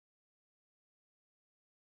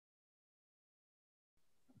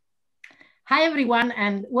Hi, everyone,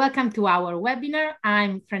 and welcome to our webinar.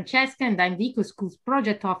 I'm Francesca, and I'm the Eco Schools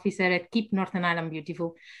Project Officer at Keep Northern Ireland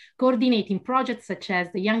Beautiful, coordinating projects such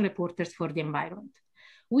as the Young Reporters for the Environment.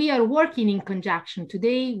 We are working in conjunction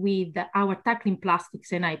today with our Tackling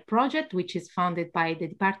Plastics NI project, which is funded by the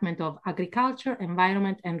Department of Agriculture,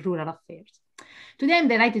 Environment, and Rural Affairs. Today, I'm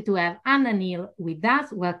delighted to have Anna Neal with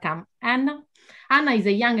us. Welcome, Anna. Anna is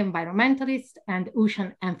a young environmentalist and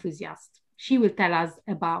ocean enthusiast. She will tell us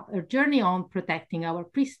about her journey on protecting our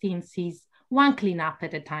pristine seas, one cleanup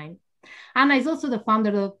at a time. Anna is also the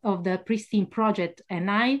founder of the Pristine Project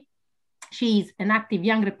NI. She is an active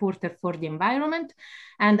young reporter for the environment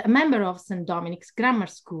and a member of St. Dominic's Grammar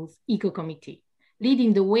School's Eco Committee,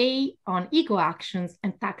 leading the way on eco actions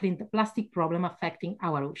and tackling the plastic problem affecting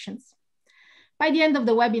our oceans. By the end of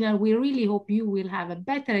the webinar, we really hope you will have a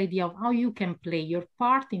better idea of how you can play your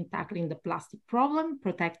part in tackling the plastic problem,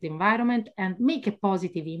 protect the environment, and make a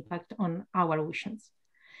positive impact on our oceans.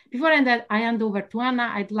 Before I hand over to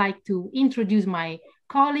Anna, I'd like to introduce my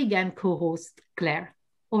colleague and co-host, Claire.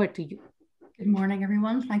 Over to you. Good morning,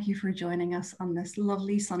 everyone. Thank you for joining us on this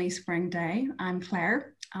lovely sunny spring day. I'm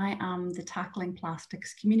Claire. I am the Tackling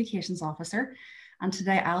Plastics Communications Officer, and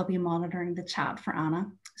today I'll be monitoring the chat for Anna.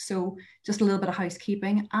 So just a little bit of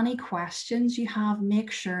housekeeping. Any questions you have, make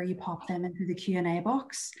sure you pop them into the Q&A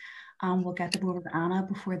box. We'll get them over to Anna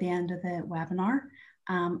before the end of the webinar.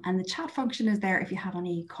 And the chat function is there if you have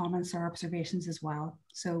any comments or observations as well.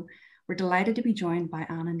 So we're delighted to be joined by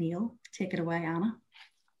Anna Neal. Take it away, Anna.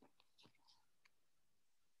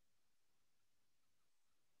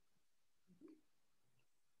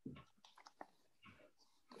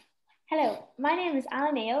 Hello, my name is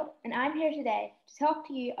Anna Neal, and I'm here today to talk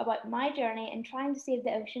to you about my journey in trying to save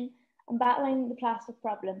the ocean and battling the plastic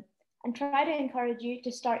problem, and try to encourage you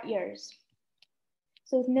to start yours.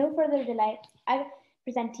 So with no further delay, I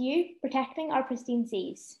present to you Protecting Our Pristine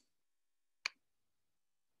Seas.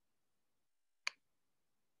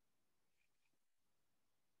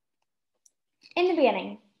 In the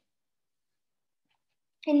beginning,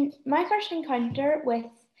 in my first encounter with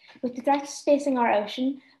the threats facing our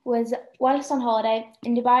ocean was whilst on holiday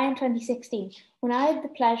in Dubai in 2016, when I had the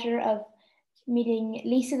pleasure of meeting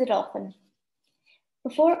Lisa the dolphin.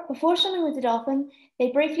 Before swimming with the dolphin,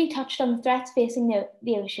 they briefly touched on the threats facing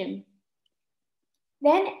the ocean.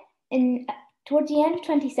 Then, towards the end of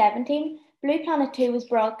 2017, Blue Planet 2 was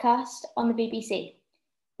broadcast on the BBC.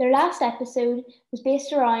 Their last episode was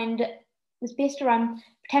based around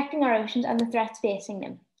protecting our oceans and the threats facing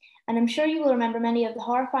them. And I'm sure you will remember many of the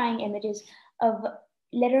horrifying images of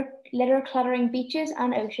litter cluttering beaches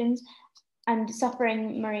and oceans and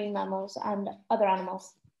suffering marine mammals and other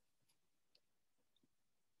animals.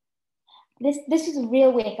 This is a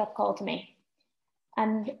real wake-up call to me.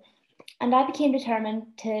 And I became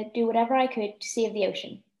determined to do whatever I could to save the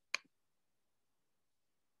ocean.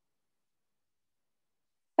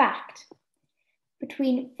 Fact: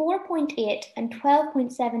 between 4.8 and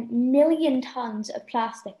 12.7 million tons of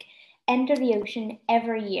plastic enter the ocean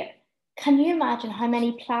every year. Can you imagine how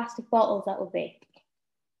many plastic bottles that would be?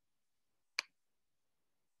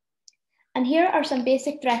 And here are some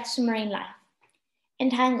basic threats to marine life.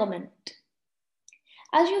 Entanglement.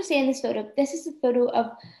 As you'll see in this photo, this is a photo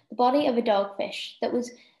of the body of a dogfish that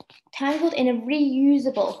was tangled in a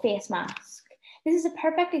reusable face mask. This is a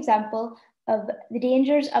perfect example of the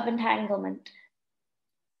dangers of entanglement.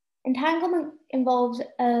 Entanglement involves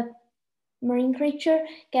a marine creature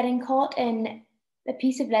getting caught in a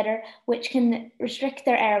piece of litter which can restrict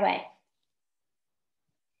their airway.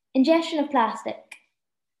 Ingestion of plastic.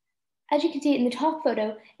 As you can see in the top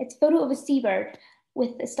photo, it's a photo of a seabird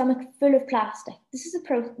with a stomach full of plastic. This is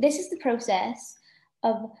the process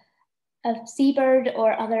of a seabird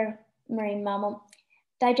or other marine mammal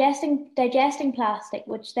digesting plastic,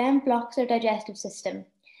 which then blocks their digestive system,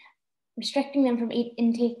 restricting them from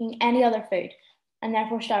intaking any other food and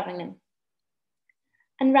therefore starving them.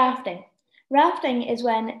 And rafting. Rafting is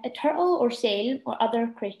when a turtle or sail or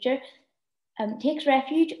other creature takes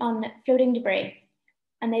refuge on floating debris,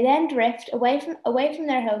 and they then drift away from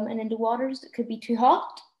their home and into waters that could be too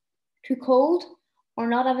hot, too cold, or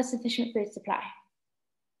not have a sufficient food supply.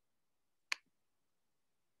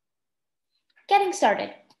 Getting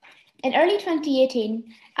started. In early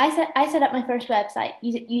 2018, I set up my first website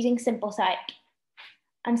using Simple Site.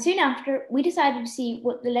 And soon after, we decided to see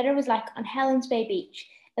what the litter was like on Helen's Bay Beach.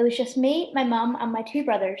 It was just me, my mum, and my two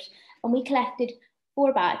brothers, and we collected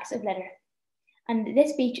 4 bags of litter. And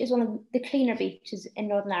this beach is one of the cleaner beaches in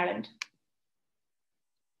Northern Ireland.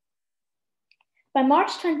 By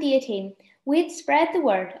March 2018, we had spread the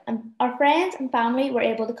word, and our friends and family were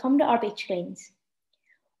able to come to our beach cleans.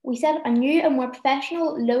 We set up a new and more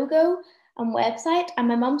professional logo and website, and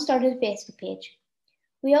my mum started a Facebook page.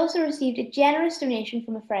 We also received a generous donation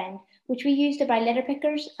from a friend, which we used to buy litter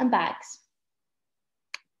pickers and bags.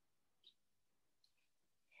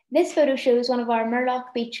 This photo shows one of our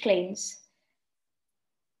Murlock beach cleans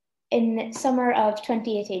in summer of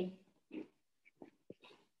 2018.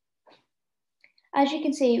 As you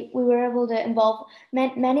can see, we were able to involve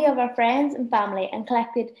many of our friends and family and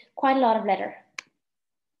collected quite a lot of litter.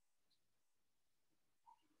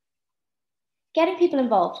 Getting people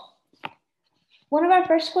involved. One of our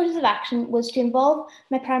first courses of action was to involve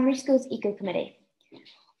my primary school's eco committee.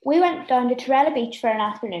 We went down to Torella Beach for an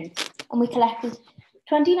afternoon and we collected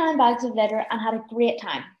 29 bags of litter and had a great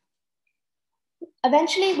time.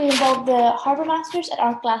 Eventually, we involved the harbour masters at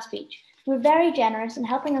Art Glass Beach, who were very generous in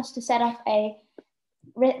helping us to set up a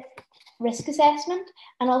risk assessment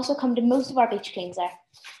and also come to most of our beach cleans there.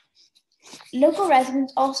 Local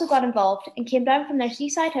residents also got involved and came down from their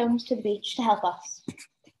seaside homes to the beach to help us.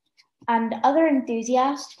 And other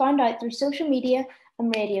enthusiasts found out through social media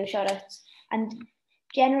and radio shoutouts and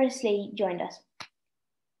generously joined us.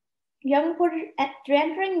 Through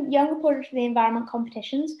entering Young Reporters for the Environment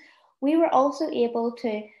competitions, we were also able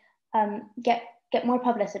to get more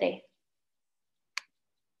publicity.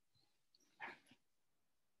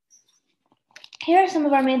 Here are some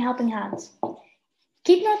of our main helping hands.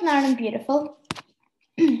 Keep Northern Ireland Beautiful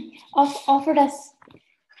offered us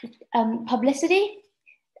publicity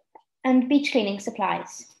and beach cleaning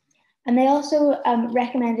supplies. And they also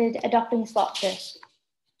recommended adopting a spot to us.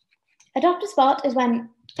 Adopt a spot is when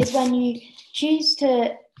you choose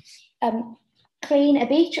to clean a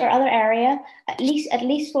beach or other area at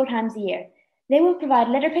least 4 times a year. They will provide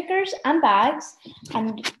litter pickers and bags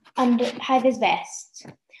and high-vis vests.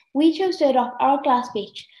 We chose to adopt Art Glass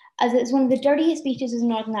Beach as it is one of the dirtiest beaches in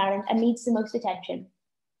Northern Ireland and needs the most attention.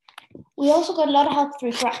 We also got a lot of help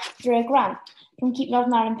through a grant from Keep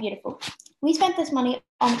Northern Ireland Beautiful. We spent this money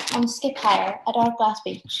on skip hire at Art Glass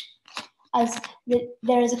Beach, as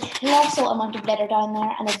there is a colossal amount of litter down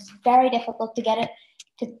there and it's very difficult to get it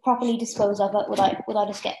to properly dispose of it without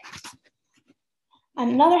a skip.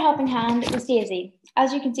 And another helping hand was Daisy.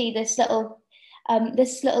 As you can see, this little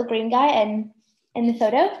green guy in the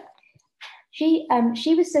photo. She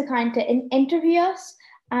was so kind to interview us,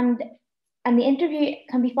 and the interview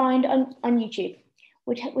can be found on YouTube,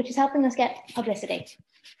 which is helping us get publicity.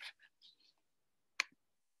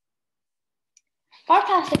 Our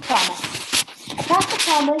plastic promise. A plastic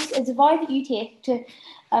promise is a vow that you take to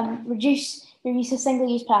reduce your use of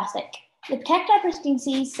single-use plastic. The Protect Our Pristine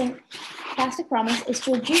Seas plastic promise is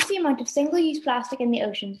to reduce the amount of single-use plastic in the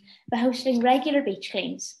oceans by hosting regular beach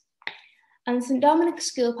cleans. And the St. Dominic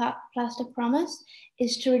School plastic promise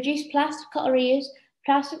is to reduce plastic cutlery use,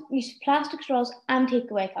 plastic straws and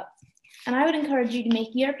takeaway cups. And I would encourage you to make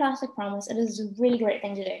your plastic promise. It is a really great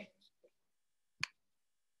thing to do.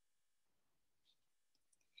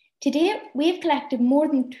 To date, we have collected more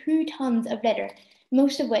than 2 tons of litter,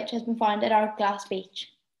 most of which has been found at Art Glass Beach.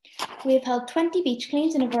 We have held 20 beach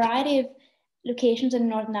cleans in a variety of locations in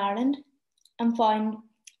Northern Ireland and found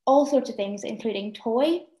all sorts of things, including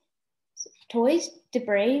toys,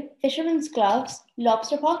 debris, fishermen's gloves,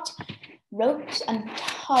 lobster pots, ropes, and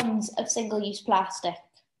tons of single-use plastic.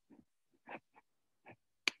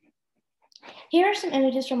 Here are some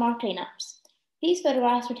images from our cleanups. These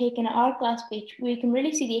photographs were taken at Art Glass Beach, where you can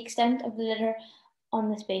really see the extent of the litter on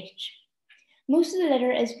this beach. Most of the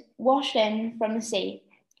litter is washed in from the sea.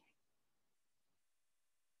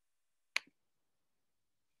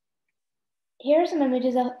 Here are some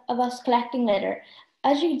images of us collecting litter.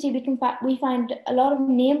 As you can see, we find a lot of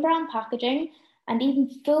name brand packaging and even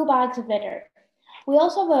full bags of litter. We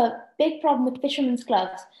also have a big problem with fishermen's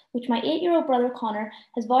gloves, which my 8-year-old brother Connor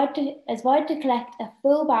has vowed to collect a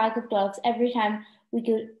full bag of gloves every time we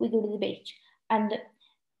go to the beach, and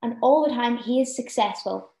all the time he is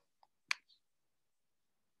successful.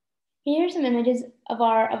 Here are some images of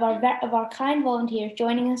our kind volunteers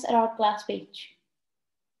joining us at Art Glass Beach.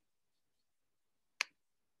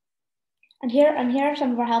 And here are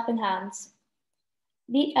some of our helping hands.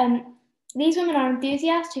 These women are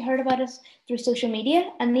enthusiasts who heard about us through social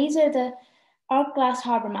media, and these are the Art Glass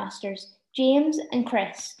Harbour Masters, James and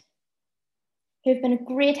Chris, who have been a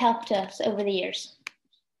great help to us over the years.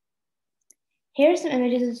 Here are some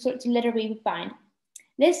images of the sorts of litter we would find.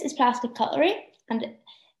 This is plastic cutlery, and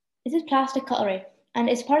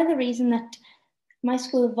it's part of the reason that my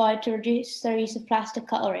school have vowed to reduce their use of plastic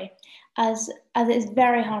cutlery, as it is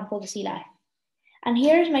very harmful to sea life. And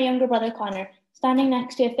here's my younger brother Connor, standing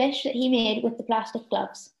next to a fish that he made with the plastic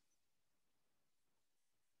gloves.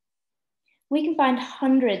 We can find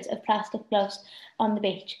hundreds of plastic gloves on the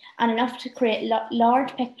beach and enough to create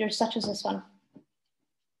large pictures such as this one.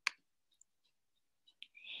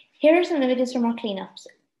 Here are some images from our cleanups.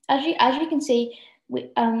 As you can see,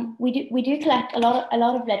 we do collect a lot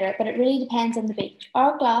of litter, but it really depends on the beach.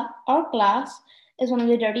 Our glass is one of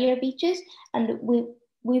the dirtier beaches, and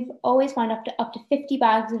we've always found up to 50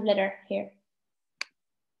 bags of litter here.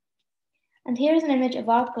 And here's an image of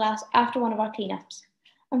our glass after one of our cleanups.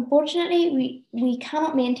 Unfortunately, we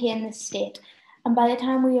cannot maintain this state, and by the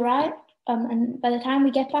time we arrive, and by the time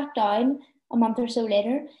we get back down a month or so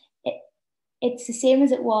later, it's the same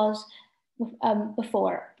as it was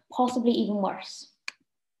before, possibly even worse.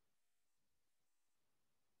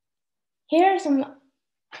 Here are some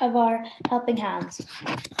of our helping hands.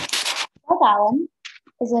 Bob Allen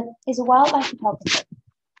is a wildlife photographer.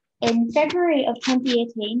 In February of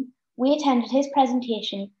 2018, we attended his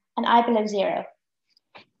presentation, An Eye Below Zero.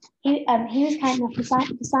 He was kind enough to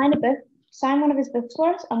sign one of his books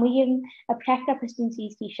for us, and we gave him a Protect Our Pristine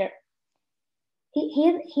Seas t-shirt.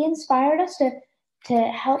 He inspired us to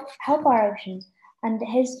help our oceans, and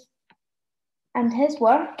his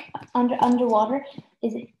work underwater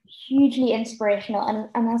is hugely inspirational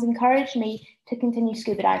and has encouraged me to continue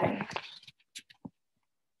scuba diving.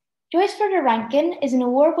 Joyce Furter-Rankin is an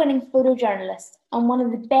award-winning photojournalist and one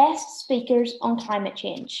of the best speakers on climate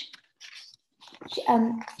change.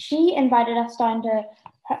 She invited us down to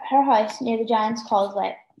her house near the Giant's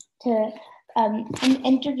Causeway to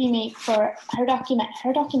interview me for her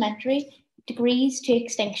documentary, Degrees to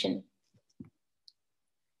Extinction.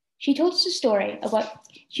 She told us a story about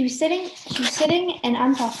she was sitting in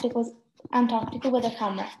Antarctica with her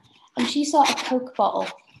camera, and she saw a Coke bottle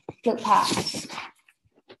float past.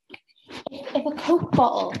 If a Coke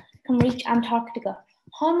bottle can reach Antarctica,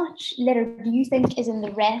 how much litter do you think is in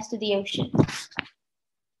the rest of the ocean?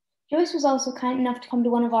 Joyce was also kind enough to come to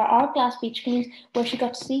one of our hourglass beach cleans, where she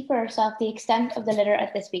got to see for herself the extent of the litter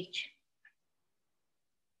at this beach.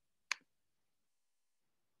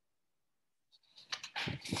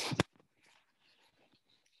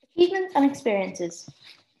 Achievements and experiences.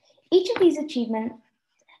 Each of these achievements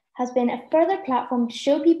has been a further platform to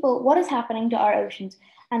show people what is happening to our oceans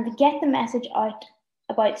and to get the message out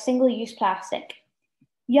about single-use plastic.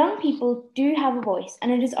 Young people do have a voice,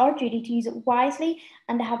 and it is our duty to use it wisely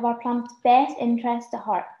and to have our planet's best interests at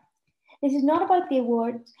heart. This is not about the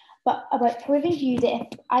awards, but about proving to you that if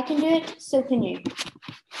I can do it, so can you.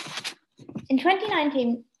 In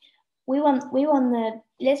 2019, we won the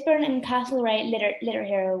Lisburn and Castlereagh Litter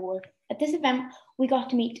Hero Award. At this event, we got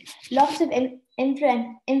to meet lots of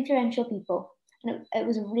influential people, and it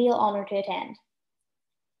was a real honour to attend.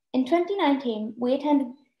 In 2019, we attended,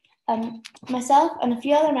 myself and a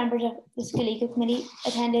few other members of the School Eco Committee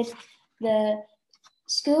attended the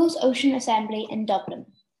school's Ocean Assembly in Dublin.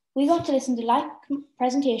 We got to listen to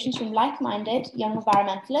presentations from like-minded young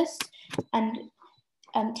environmentalists and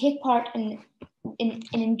take part in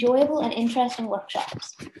enjoyable and interesting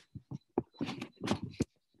workshops.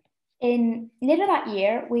 Later that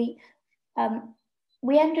year, we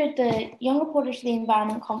entered the Young Reporters for the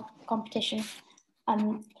Environment competition.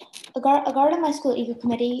 A girl in my school eco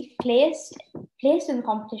committee placed in the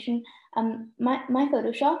competition. My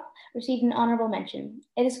Photoshop received an honourable mention.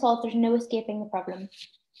 It is called "There's No Escaping the Problem."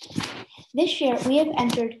 This year we have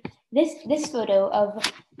entered this photo of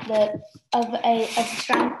the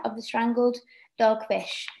strangled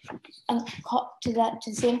dogfish to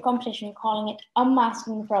the same competition, calling it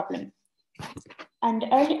 "Unmasking the Problem." And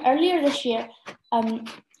earlier this year,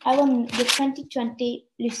 I won the 2020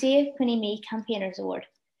 Lucia Quinnie-Mee Campaigners Award.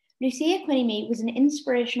 Lucia Quinnie-Mee was an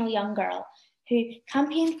inspirational young girl who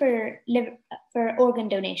campaigned for organ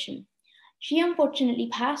donation. She unfortunately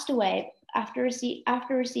passed away after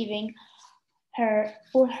receiving her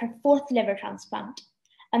fourth liver transplant.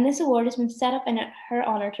 And this award has been set up in her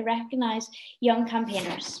honour to recognise young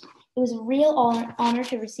campaigners. It was a real honour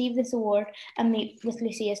to receive this award and meet with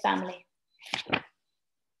Lucia's family.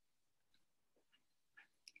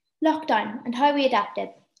 Lockdown and how we adapted.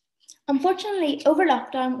 Unfortunately, over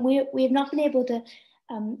lockdown, we have not been able to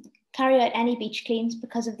carry out any beach cleans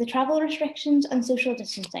because of the travel restrictions and social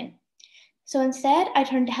distancing. So instead, I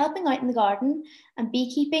turned to helping out in the garden and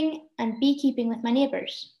beekeeping with my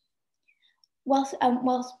neighbours. Whilst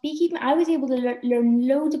beekeeping, I was able to learn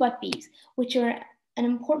loads about bees, which are an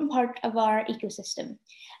important part of our ecosystem,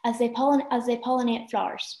 as they pollinate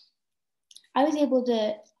flowers. I was able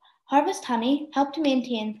to harvest honey, help to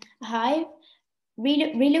maintain a hive,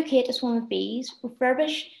 relocate a swarm of bees,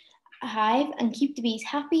 refurbish a hive, and keep the bees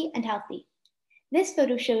happy and healthy. This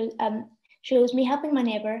photo shows shows me helping my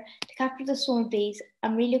neighbour to capture the swarm of bees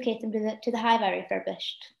and relocate them to the hive I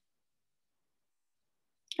refurbished.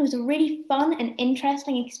 It was a really fun and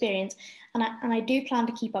interesting experience, and I do plan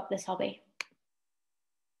to keep up this hobby.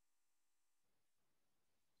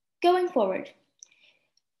 Going forward,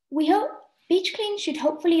 we hope beach clean should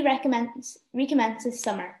hopefully recommence this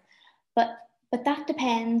summer, but that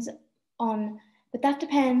depends on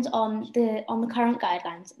the current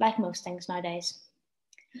guidelines, like most things nowadays.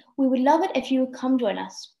 We would love it if you would come join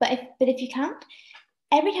us, but if you can't,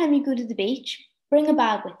 every time you go to the beach, bring a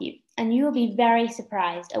bag with you, and you will be very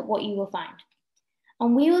surprised at what you will find.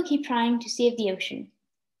 And we will keep trying to save the ocean.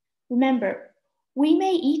 Remember, we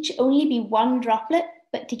may each only be one droplet,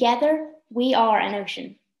 but together we are an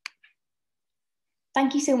ocean.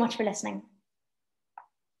 Thank you so much for listening.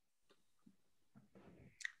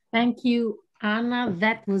 Thank you, Anna.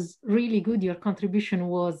 That was really good. Your contribution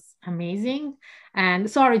was amazing. And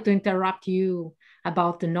sorry to interrupt you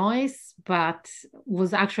about the noise, but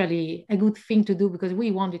was actually a good thing to do because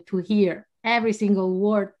we wanted to hear every single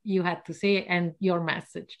word you had to say and your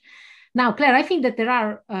message. Now, Claire, I think that there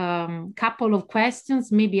are a couple of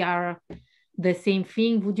questions, maybe are the same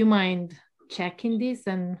thing. Would you mind checking this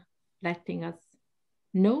and letting us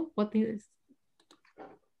know what it is?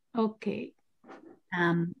 Okay.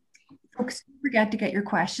 Folks, don't forget to get your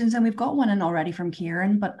questions, and we've got one in already from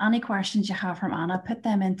Kieran, but any questions you have from Anna, put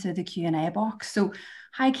them into the Q&A box. So,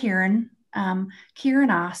 hi Kieran. Kieran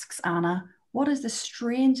asks Anna, what is the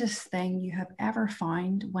strangest thing you have ever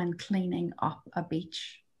found when cleaning up a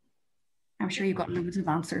beach? I'm sure you've got loads of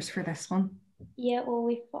answers for this one. Yeah, well,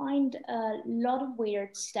 we find a lot of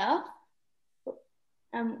weird stuff.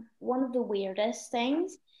 One of the weirdest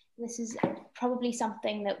things, this is probably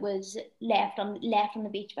something that was left on the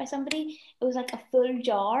beach by somebody. It was like a full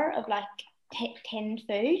jar of like tinned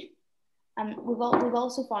food. We've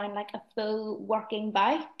also found like a full working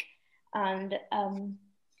bike, and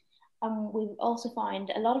we've also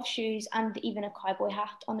found a lot of shoes and even a cowboy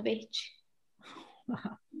hat on the beach.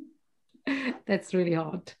 That's really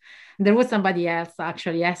odd. There was somebody else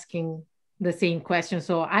actually asking the same question,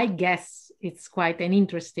 so I guess it's quite an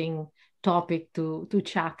interesting topic to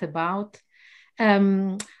chat about.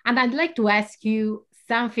 And I'd like to ask you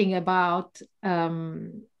something about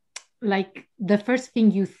like the first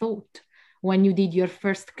thing you thought when you did your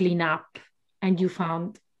first cleanup and you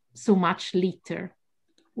found so much litter.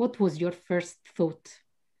 What was your first thought?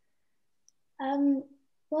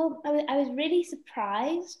 Well, I was really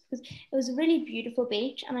surprised because it was a really beautiful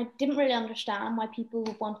beach, and I didn't really understand why people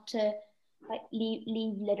would want to like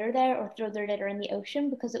leave litter there or throw their litter in the ocean,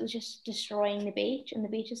 because it was just destroying the beach, and the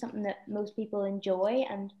beach is something that most people enjoy.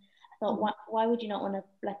 And I thought, why would you not want to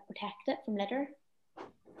like protect it from litter?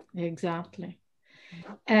 Exactly.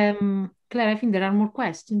 Claire, I think there are more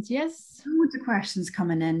questions. Yes? Loads of questions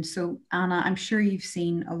coming in. So Anna, I'm sure you've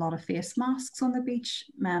seen a lot of face masks on the beach.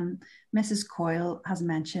 Mrs. Coyle has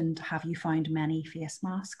mentioned, have you found many face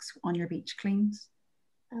masks on your beach cleans?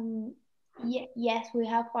 Yes, we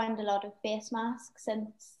have found a lot of face masks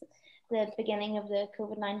since the beginning of the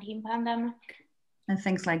COVID-19 pandemic. And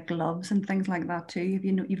things like gloves and things like that too.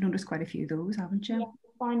 You've noticed quite a few of those, haven't you? Yeah,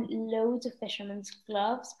 we found loads of fishermen's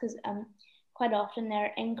gloves because quite often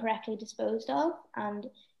they're incorrectly disposed of, and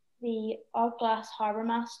the Ardglass harbour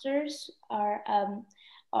masters are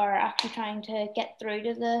actually trying to get through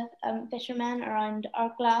to the fishermen around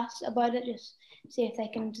Ardglass about it, just see if they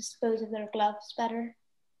can dispose of their gloves better.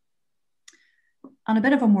 On a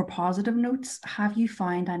bit of a more positive note, have you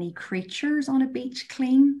found any creatures on a beach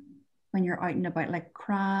clean when you're out and about, like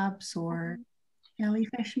crabs or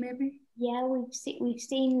jellyfish maybe? Yeah, we've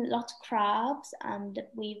seen lots of crabs, and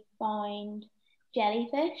we've found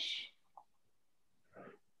jellyfish,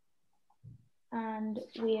 and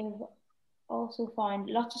we've also found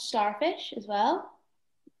lots of starfish as well,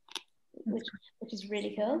 which is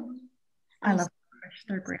really cool. I love starfish,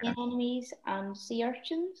 they're great. Sea anemones and sea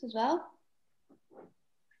urchins as well.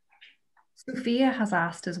 Sophia has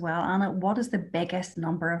asked as well, Anna, what is the biggest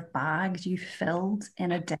number of bags you've filled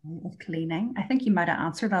in a day of cleaning? I think you might have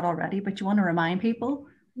answered that already, but you want to remind people?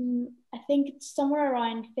 I think it's somewhere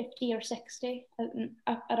around 50 or 60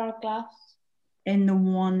 at Ardglass. In the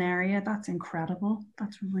one area, that's incredible.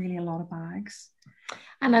 That's really a lot of bags.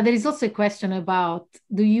 Anna, there is also a question about,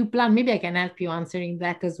 do you plan, maybe I can help you answering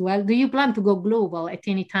that as well. Do you plan to go global at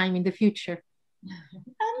any time in the future?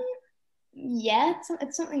 Yeah,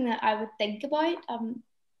 it's something that I would think about.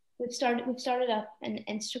 We've started up an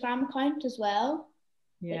Instagram account as well.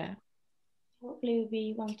 Yeah. Hopefully we'll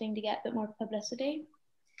be wanting to get a bit more publicity.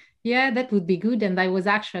 Yeah, that would be good. And I was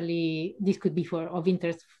actually, this could be of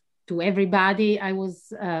interest to everybody. I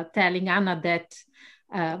was telling Anna that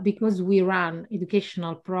because we run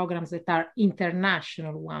educational programs that are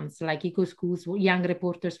international ones, like Eco Schools, Young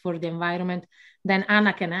Reporters for the Environment, then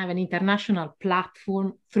Anna can have an international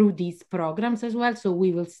platform through these programs as well. So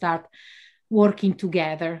we will start working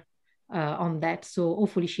together on that. So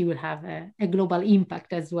hopefully she will have a global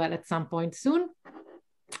impact as well at some point soon.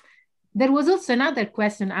 There was also another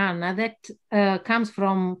question, Anna, that comes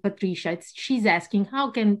from Patricia. She's asking,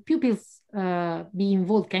 how can pupils be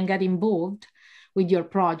involved, can get involved with your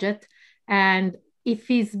project? And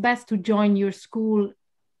if it's best to join your school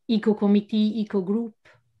eco committee, eco group?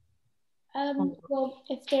 Well,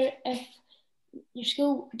 if your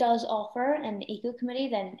school does offer an eco committee,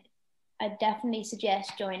 then I definitely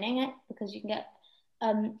suggest joining it, because you can get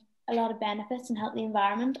a lot of benefits and help the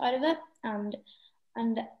environment out of it. And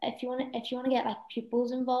if you want to get like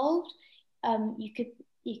pupils involved, you could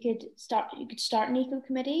start an eco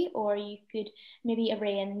committee, or you could maybe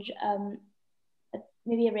arrange a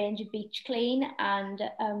beach clean and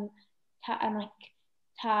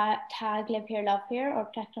tag Live Here, Love Here, or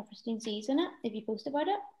Protect Our Pristine Seas in it if you post about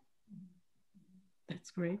it.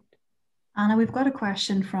 That's great. Anna, we've got a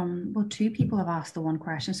question from, well, two people have asked the one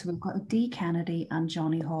question. So we've got Dee Kennedy and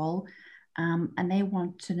Johnny Hall, and they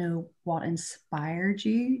want to know what inspired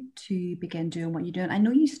you to begin doing what you're doing. I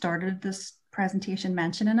know you started this presentation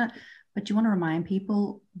mentioning it, but do you want to remind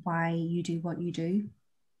people why you do what you do?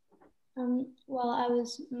 Well, I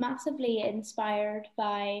was massively inspired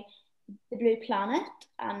by The Blue Planet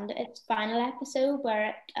and its final episode, where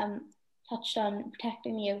it touched on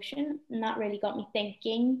protecting the ocean, and that really got me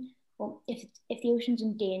thinking, well, if the ocean's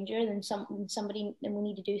in danger, then we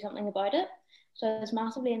need to do something about it. So I was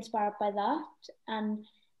massively inspired by that. And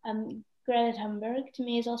Greta Thunberg to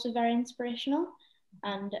me is also very inspirational,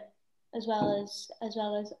 and as well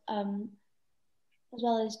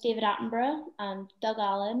as David Attenborough and Doug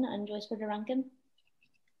Allen and Joyce Porter Rankin.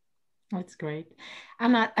 That's great.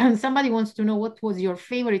 And somebody wants to know, what was your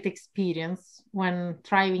favorite experience when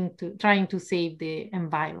trying to save the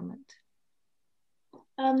environment?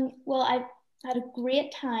 Well, I had a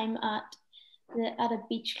great time at a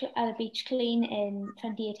beach clean in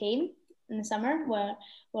 2018 in the summer, where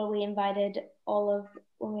we invited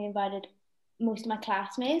most of my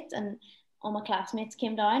classmates, and all my classmates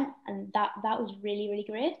came down, and that was really, really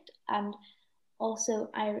great. And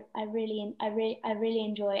also, I really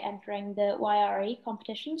enjoy entering the YRE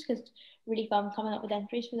competitions, because it's really fun coming up with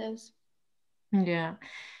entries for those. Yeah.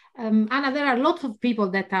 Anna, there are lots of people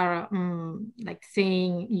that are like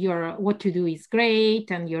saying what you do is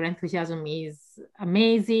great and your enthusiasm is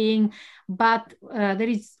amazing. But there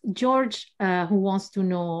is George who wants to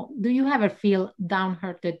know, do you ever feel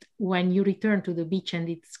downhearted when you return to the beach and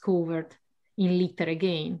it's covered in litter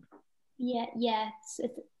again? Yeah,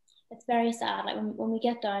 it's very sad. Like when we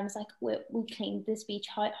get down, it's like we cleaned this beach.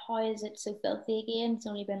 How is it so filthy again? It's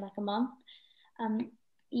only been like a month.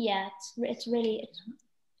 Yeah, it's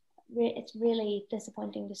really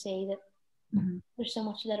disappointing to see that there's so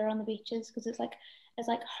much litter on the beaches, because it's like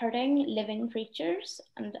hurting living creatures,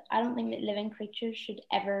 and I don't think that living creatures should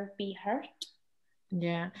ever be hurt.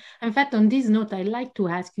 Yeah. In fact, on this note, I'd like to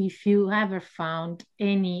ask you if you ever found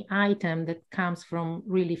any item that comes from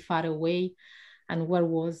really far away, and where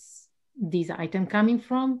was this item coming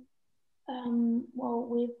from? Well,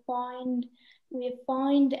 we found a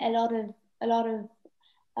lot of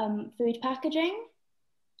food packaging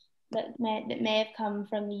that may have come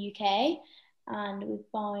from the UK, and we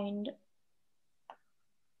found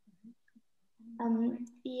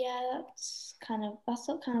that's kind of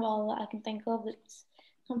all that I can think of that's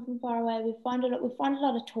come from far away. We found a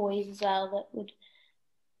lot of toys as well that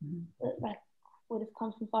would have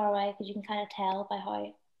come from far away, because you can kind of tell by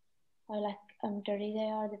how dirty they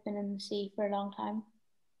are. They've been in the sea for a long time.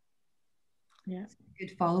 Yeah.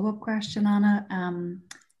 Good follow-up question, Anna.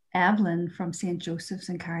 Evelyn from St. Joseph's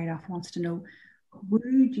in Carryduff wants to know,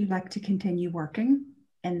 would you like to continue working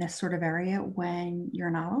in this sort of area when you're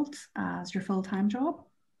an adult as your full-time job?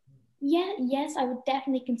 Yes, I would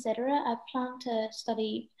definitely consider it. I plan to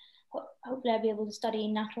study, hopefully I'll be able to study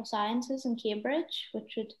natural sciences in Cambridge,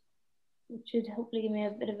 which would hopefully give me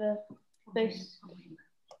a bit of a boost,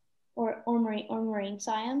 or marine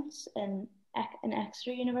science in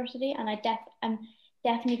Exeter University. And I'm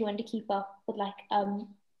definitely going to keep up with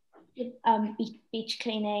beach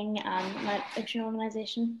cleaning and my ocean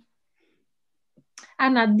organization.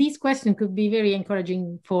 Anna, this question could be very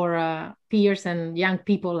encouraging for peers and young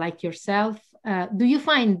people like yourself. Do you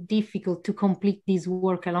find it difficult to complete this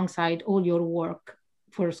work alongside all your work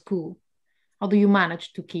for school? How do you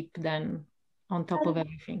manage to keep them on top of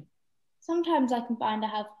everything? sometimes I can find I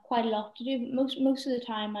have quite a lot to do, but most of the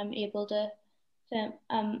time I'm able to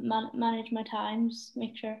manage my times,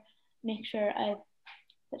 make sure I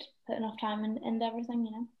put enough time into everything,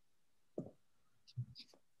 you know.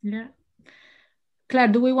 Yeah. Claire,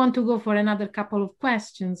 do we want to go for another couple of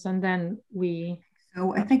questions and then we...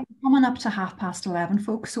 So I think we're coming up to 11:30,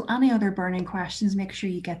 folks. So any other burning questions, make sure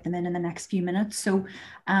you get them in the next few minutes. So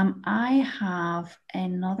I have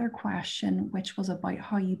another question, which was about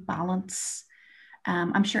how you balance.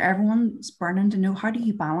 I'm sure everyone's burning to know, how do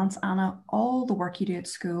you balance, Anna, all the work you do at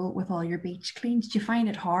school with all your beach cleans? Do you find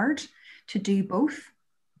it hard to do both?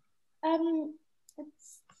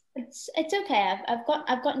 It's okay.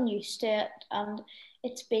 I've gotten used to it, and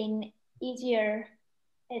it's been easier.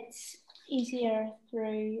 It's easier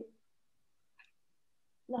through.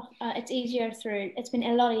 It's been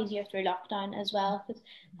a lot easier through lockdown as well, because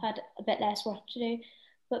I've had a bit less work to do.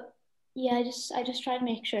 But yeah, I just try to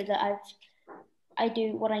make sure that I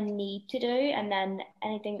do what I need to do, and then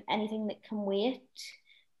anything that can wait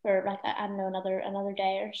for, like, I don't know, another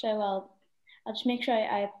day or so, I'll just make sure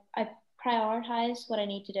I prioritize what I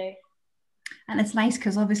need to do. And it's nice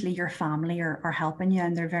because obviously your family are helping you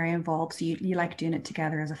and they're very involved. So you like doing it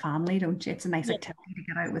together as a family, don't you? It's a nice activity to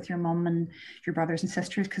get out with your mum and your brothers and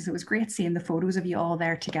sisters, because it was great seeing the photos of you all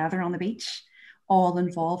there together on the beach, all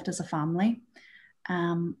involved as a family.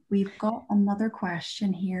 We've got another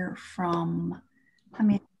question here from, let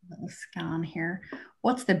me do a little scan here.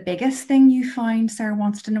 What's the biggest thing you find? Sarah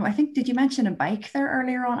wants to know. I think, did you mention a bike there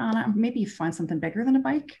earlier on, Anna? Maybe you found something bigger than a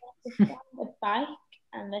bike? We found a bike,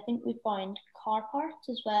 and I think we found car parts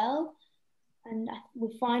as well. And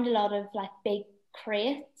we found a lot of, like, big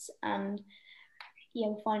crates, and yeah,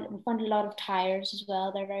 we found a lot of tires as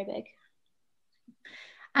well. They're very big.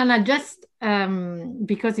 Anna, just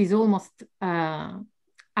because it's almost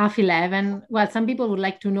 11, well, some people would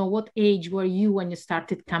like to know, what age were you when you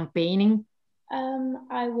started campaigning?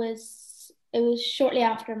 It was shortly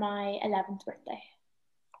after my 11th birthday.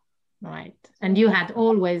 Right. And you have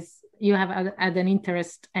had an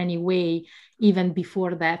interest anyway, even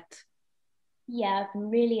before that? Yeah, I've been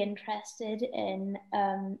really interested in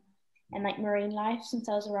like marine life since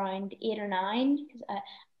I was around 8 or 9, because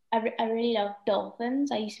I really love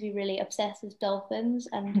dolphins. I used to be really obsessed with dolphins,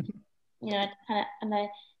 and you know, I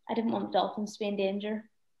didn't want dolphins to be in danger.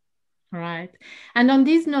 Right. And on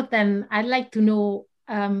this note, then, I'd like to know,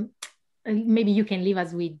 maybe you can leave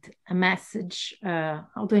us with a message,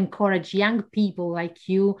 how to encourage young people like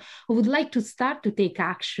you who would like to start to take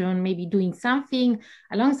action, maybe doing something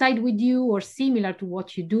alongside with you or similar to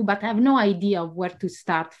what you do, but have no idea of where to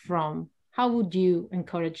start from. How would you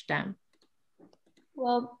encourage them?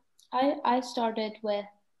 Well, I started with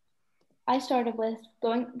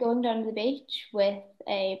going down to the beach with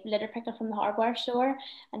a litter picker from the hardware store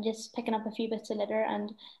and just picking up a few bits of litter,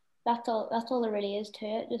 and that's all there really is to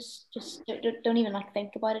it. Just don't even like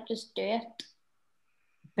think about it, just do it.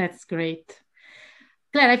 That's great.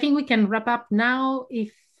 Claire, I think we can wrap up now.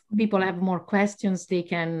 If people have more questions, they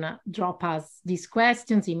can drop us these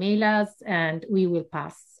questions, email us, and we will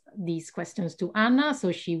pass these questions to Anna,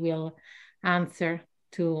 so she will answer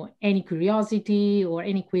to any curiosity or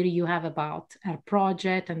any query you have about our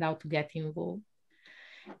project and how to get involved.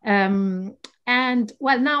 And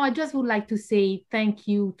well, now I just would like to say thank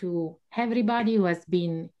you to everybody who has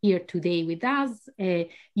been here today with us. A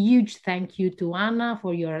huge thank you to Anna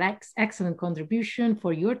for your excellent contribution,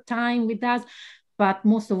 for your time with us, but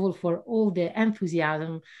most of all for all the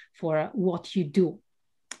enthusiasm for what you do.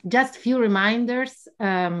 Just a few reminders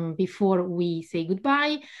before we say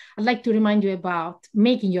goodbye. I'd like to remind you about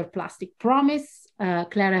making your plastic promise.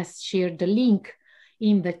 Claire has shared the link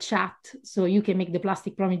in the chat, so you can make the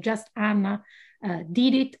plastic promise. Just Anna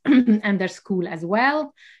did it and their school as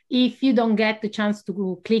well. If you don't get the chance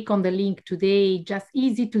to click on the link today, just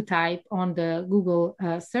easy to type on the Google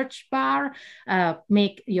search bar,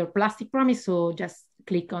 make your plastic promise. So just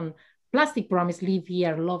click on plastic promise, live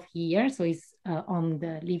here, love here. So it's on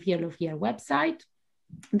the Live Here, Love Here website.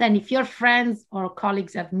 Then if your friends or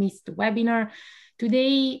colleagues have missed the webinar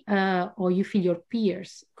today, or you feel your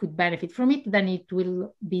peers could benefit from it, then it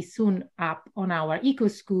will be soon up on our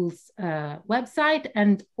EcoSchools website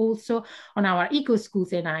and also on our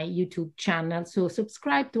EcoSchools NI YouTube channel. So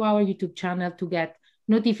subscribe to our YouTube channel to get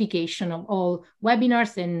notification of all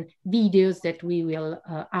webinars and videos that we will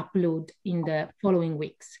upload in the following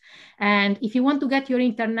weeks. And if you want to get your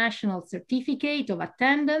international certificate of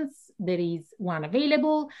attendance, there is one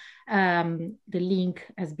available. The link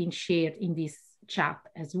has been shared in this chat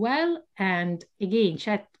as well. And again,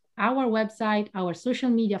 check our website, our social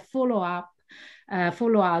media, follow up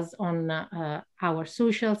follow us on our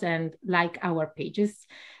socials and like our pages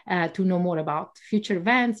to know more about future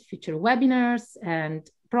events, future webinars and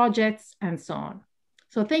projects and so on.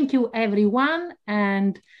 So thank you everyone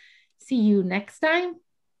and see you next time.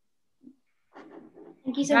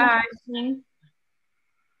 Thank you so much for listening.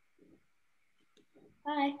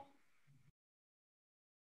 Bye.